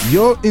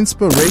 your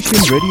inspiration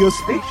radio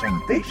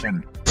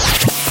station.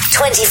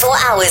 24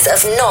 hours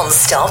of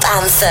non-stop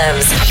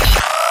anthems.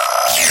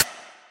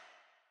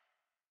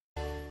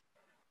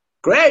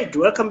 Great.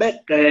 Welcome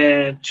back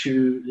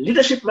to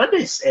Leadership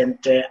Mondays. And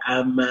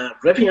I'm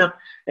wrapping up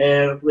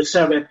with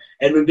Sarah.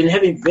 And we've been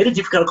having very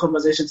difficult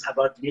conversations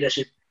about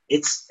leadership.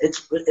 It's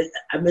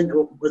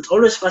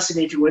always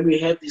fascinating when we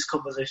have these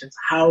conversations,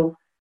 how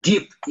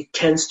deep it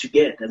tends to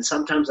get. And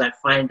sometimes I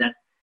find that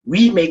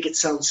we make it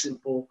sound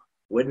simple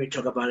when we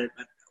talk about it,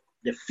 but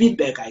the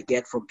feedback I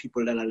get from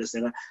people that are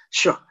listening,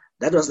 sure,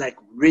 that was like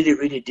really,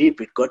 really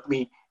deep. It got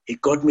me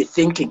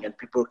thinking, and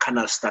people kind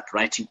of start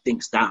writing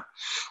things down.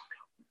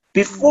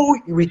 Before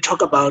we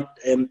talk about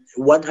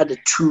what are the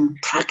two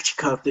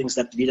practical things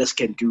that leaders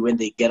can do when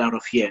they get out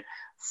of here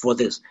for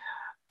this,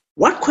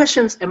 what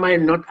questions am I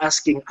not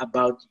asking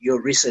about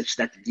your research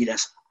that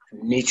leaders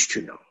need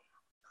to know?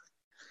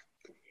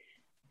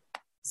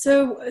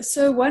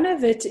 So one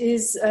of it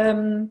is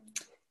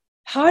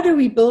how do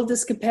we build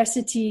this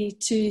capacity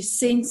to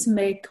sense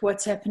make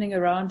what's happening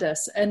around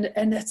us? And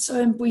that's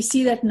so we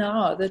see that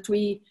now that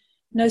we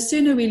no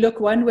sooner we look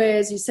one way,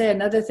 as you say,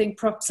 another thing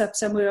crops up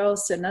somewhere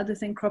else, another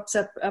thing crops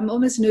up. I'm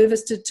almost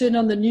nervous to turn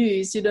on the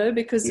news,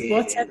 because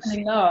what's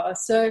happening now.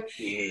 So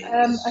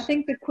I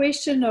think the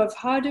question of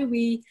how do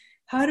we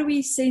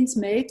sense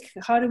make,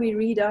 how do we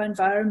read our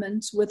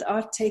environment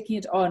without taking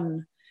it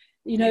on?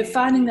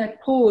 Finding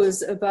that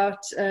pause about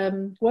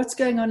what's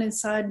going on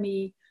inside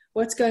me,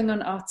 what's going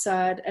on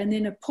outside, and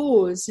then a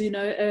pause,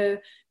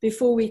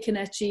 before we can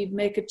actually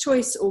make a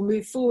choice or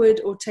move forward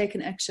or take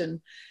an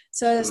action.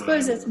 So I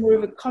suppose that's more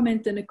of a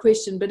comment than a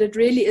question, but it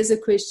really is a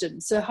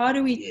question. So how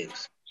do we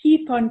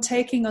keep on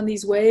taking on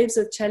these waves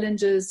of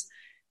challenges,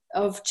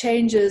 of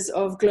changes,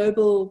 of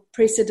global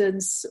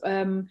precedents,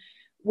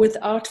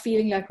 without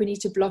feeling like we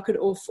need to block it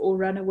off or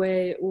run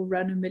away or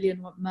run a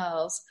million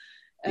miles?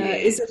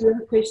 Is a real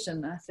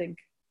question, I think.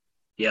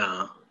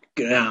 Yeah.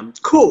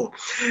 Cool.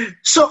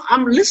 So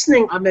I'm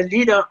listening. I'm a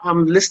leader.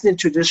 I'm listening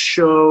to this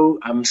show.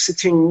 I'm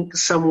sitting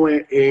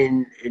somewhere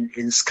in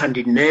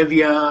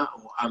Scandinavia,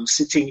 or I'm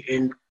sitting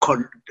in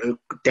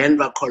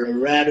Denver,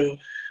 Colorado,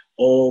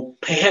 or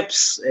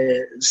perhaps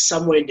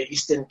somewhere in the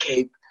Eastern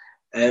Cape,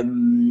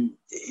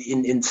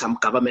 in some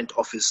government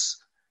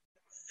office,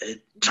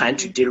 trying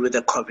to deal with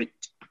the COVID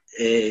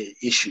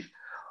issue.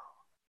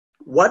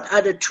 What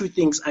are the two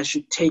things I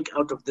should take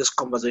out of this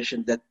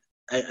conversation that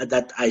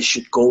I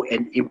should go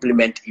and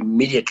implement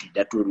immediately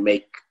that will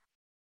make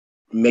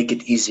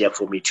it easier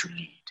for me to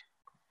lead?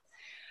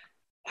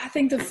 I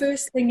think the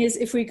first thing is,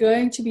 if we're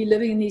going to be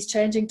living in these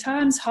changing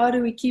times, how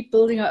do we keep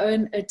building our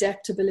own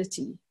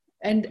adaptability?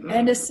 And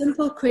a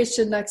simple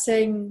question like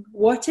saying,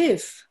 what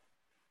if?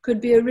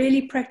 Could be a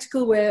really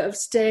practical way of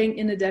staying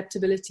in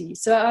adaptability.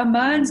 So our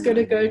mind's going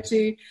to go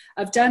to,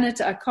 I've done it,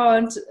 I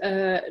can't,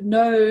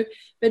 no.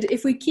 But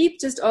if we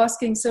keep just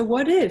asking, so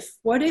what if?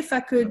 What if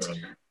I could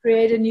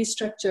create a new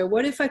structure?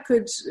 What if I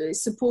could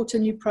support a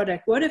new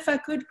product? What if I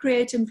could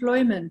create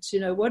employment?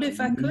 What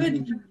if I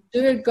could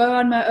go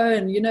on my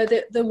own?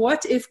 The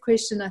what if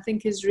question, I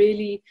think, is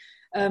really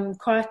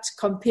quite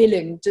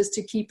compelling just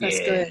to keep us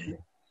going.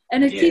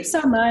 And it keeps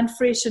our mind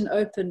fresh and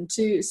open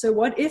too. So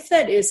what if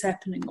that is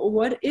happening? Or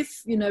what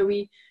if,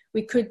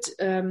 we could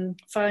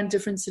find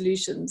different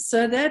solutions?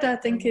 So that, I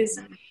think, is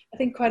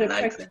quite a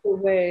practical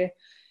way.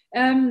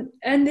 And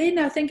then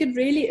I think it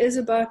really is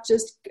about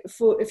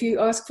if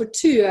you ask for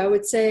two, I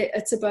would say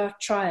it's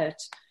about try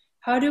it.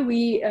 How do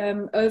we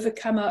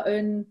overcome our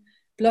own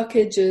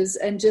blockages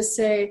and just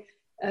say,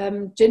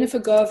 Jennifer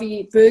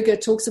Garvey Berger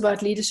talks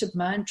about leadership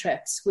mind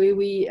traps, where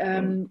we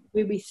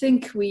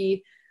think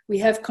we we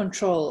have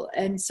control.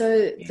 And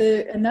so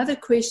another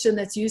question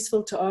that's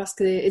useful to ask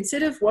there,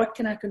 instead of what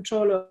can I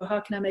control or how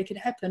can I make it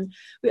happen,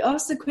 we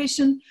ask the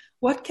question,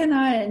 what can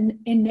I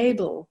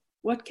enable?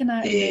 What can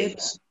I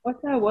enable?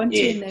 What do I want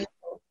to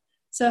enable?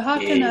 So how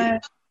can I,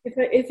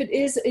 if it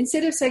is,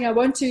 instead of saying I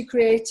want to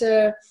create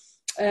a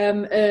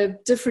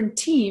different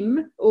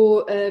team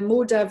or a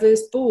more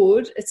diverse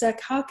board, it's like,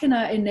 how can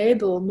I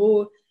enable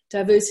more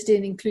diversity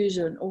and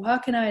inclusion, or how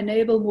can I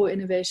enable more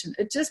innovation?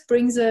 It just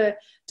brings a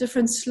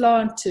different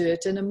slant to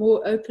it and a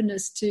more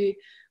openness to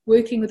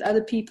working with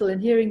other people and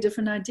hearing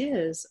different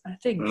ideas, I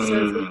think.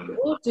 So if we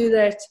all do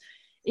that,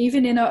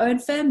 even in our own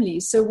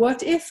families. So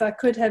what if I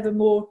could have a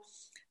more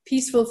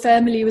peaceful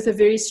family with a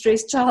very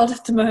stressed child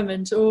at the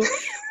moment? Or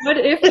what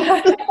if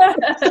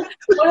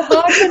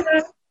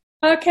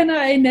how can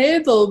I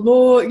enable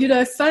more,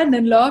 fun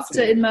and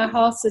laughter in my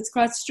house that's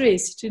quite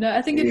stressed? I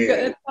think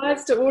it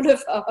applies to all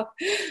of our.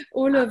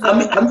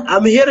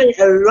 I'm hearing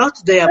a lot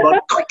there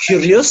about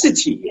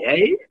curiosity,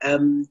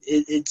 and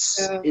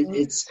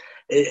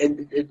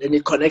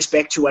it connects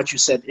back to what you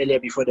said earlier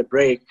before the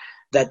break.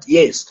 That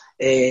yes,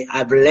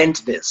 I've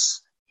learned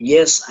this.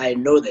 Yes, I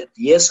know that.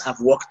 Yes,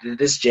 I've walked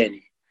this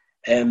journey.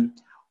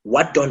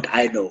 What don't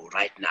I know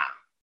right now?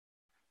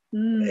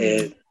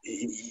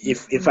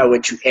 If I were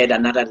to add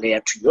another layer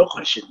to your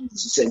question,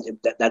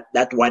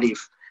 that what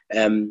if,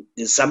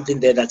 there's something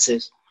there that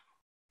says,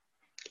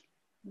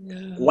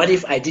 what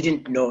if I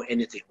didn't know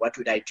anything? What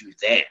would I do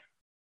there?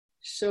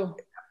 Sure.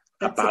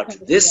 About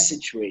this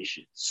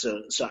situation.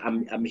 So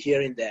I'm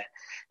hearing that.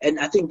 And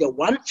I think the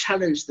one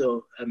challenge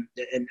though, and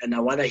I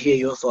want to hear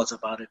your thoughts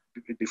about it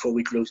before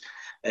we close.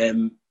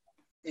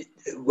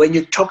 When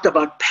you talked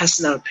about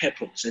personal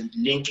purpose and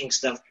linking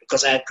stuff,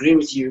 because I agree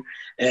with you,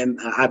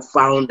 I've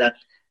found that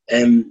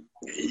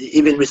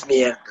even with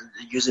me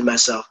using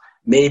myself,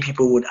 many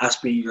people would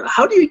ask me,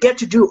 how do you get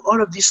to do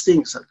all of these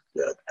things? I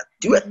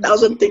do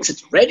 1,000 things.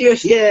 It's radio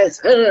here.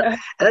 And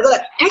I go,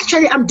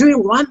 actually, I'm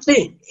doing one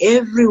thing.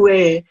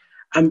 Everywhere,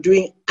 I'm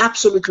doing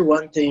absolutely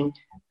one thing,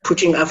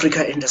 putting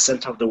Africa in the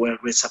center of the world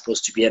where it's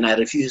supposed to be. And I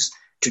refuse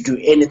to do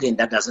anything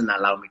that doesn't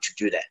allow me to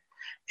do that.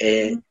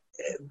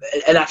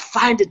 And I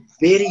find it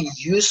very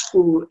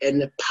useful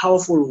and a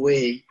powerful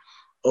way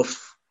of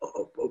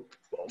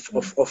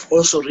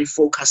also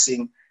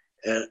refocusing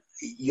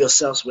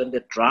yourselves when the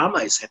drama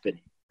is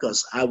happening.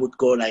 Because I would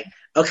go like,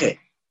 okay,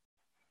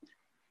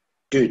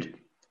 dude,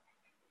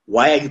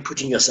 why are you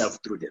putting yourself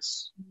through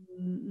this?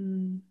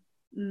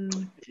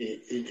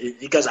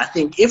 Because I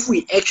think if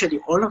we actually,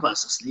 all of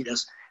us as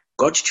leaders,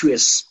 got to a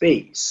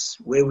space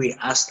where we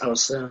asked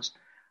ourselves,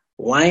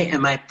 why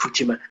am I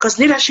putting my... Because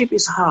leadership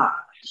is hard.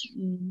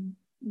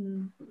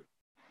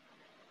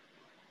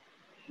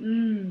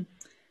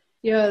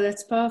 Yeah,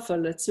 that's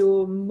powerful. It's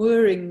your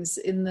moorings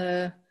in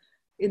the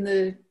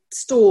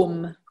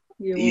storm.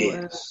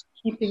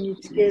 Keeping you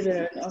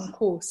together and on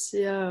course.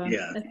 Yeah.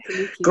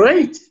 Absolutely.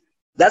 Great.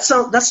 That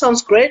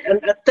sounds great.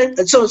 And I think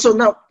so.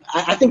 Now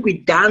I think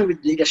we're done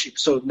with leadership.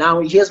 So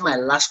now here's my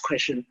last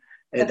question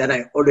that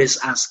I always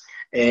ask,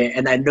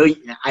 and I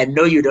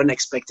know you don't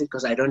expect it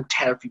because I don't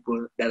tell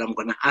people that I'm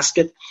gonna ask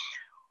it.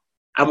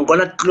 I'm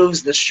gonna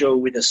close the show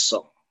with a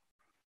song.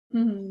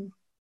 Mm-hmm.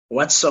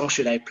 What song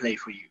should I play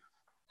for you?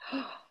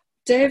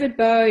 David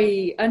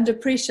Bowie, Under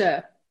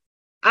Pressure.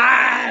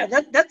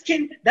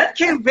 That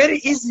came very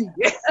easy.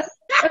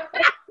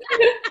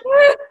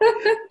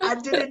 I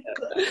didn't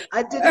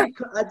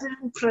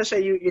pressure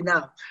you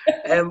enough.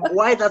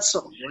 Why that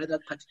song? Why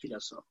that particular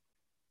song?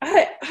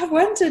 I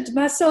wanted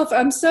myself,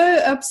 I'm so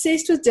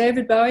obsessed with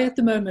David Bowie at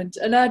the moment,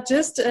 and I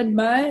just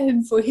admire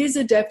him for his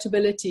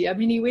adaptability. I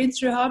mean, he went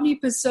through how many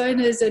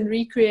personas and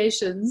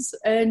recreations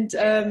and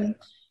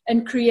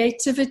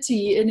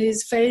creativity in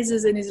his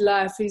phases in his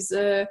life. He's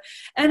and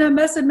I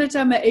must admit,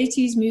 I'm an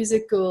 80s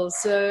music girl,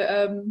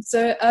 so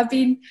I've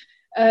been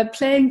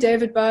playing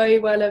David Bowie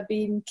while I've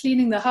been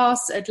cleaning the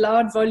house at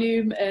loud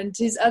volume, and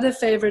his other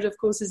favorite, of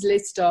course, is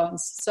Let's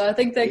Dance. So I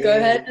think they go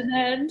hand in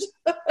hand.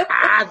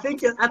 I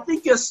think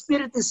your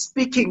spirit is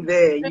speaking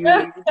there.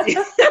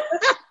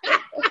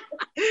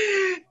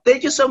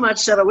 Thank you so much,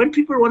 Sarah. When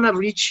people want to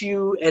reach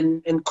you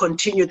and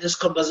continue this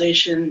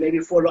conversation, maybe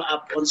follow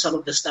up on some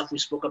of the stuff we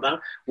spoke about,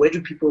 where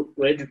do people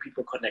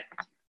connect?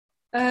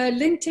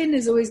 LinkedIn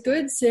is always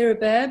good, Sarah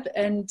Babb,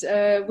 and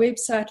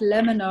website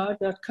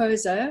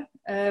laminar.coza.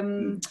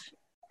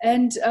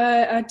 And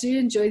I do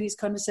enjoy these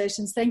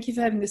conversations. Thank you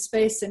for having the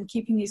space and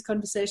keeping these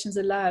conversations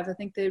alive. I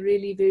think they're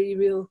really very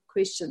real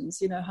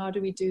questions. How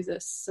do we do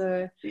this?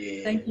 So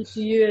Thank you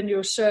to you and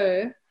your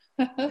show.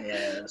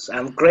 Yes,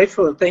 I'm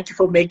grateful. Thank you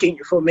for making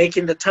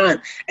the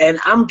time. And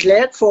I'm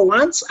glad for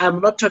once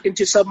I'm not talking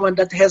to someone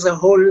that has a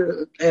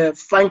whole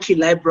funky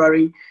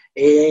library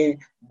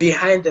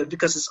behind them,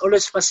 because it's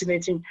always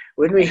fascinating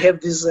when we have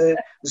these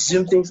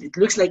Zoom things. It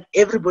looks like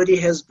everybody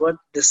has bought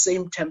the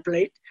same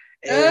template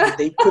and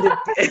they put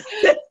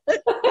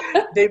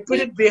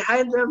it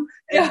behind them,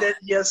 and then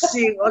you're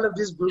seeing all of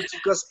these books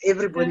because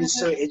everybody is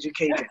so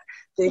educated.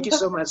 Thank you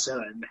so much,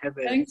 Sarah, and have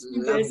a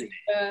lovely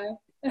day.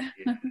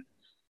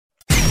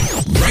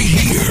 Right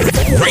here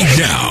Right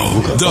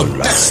now, the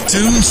best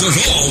tunes of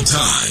all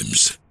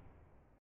times.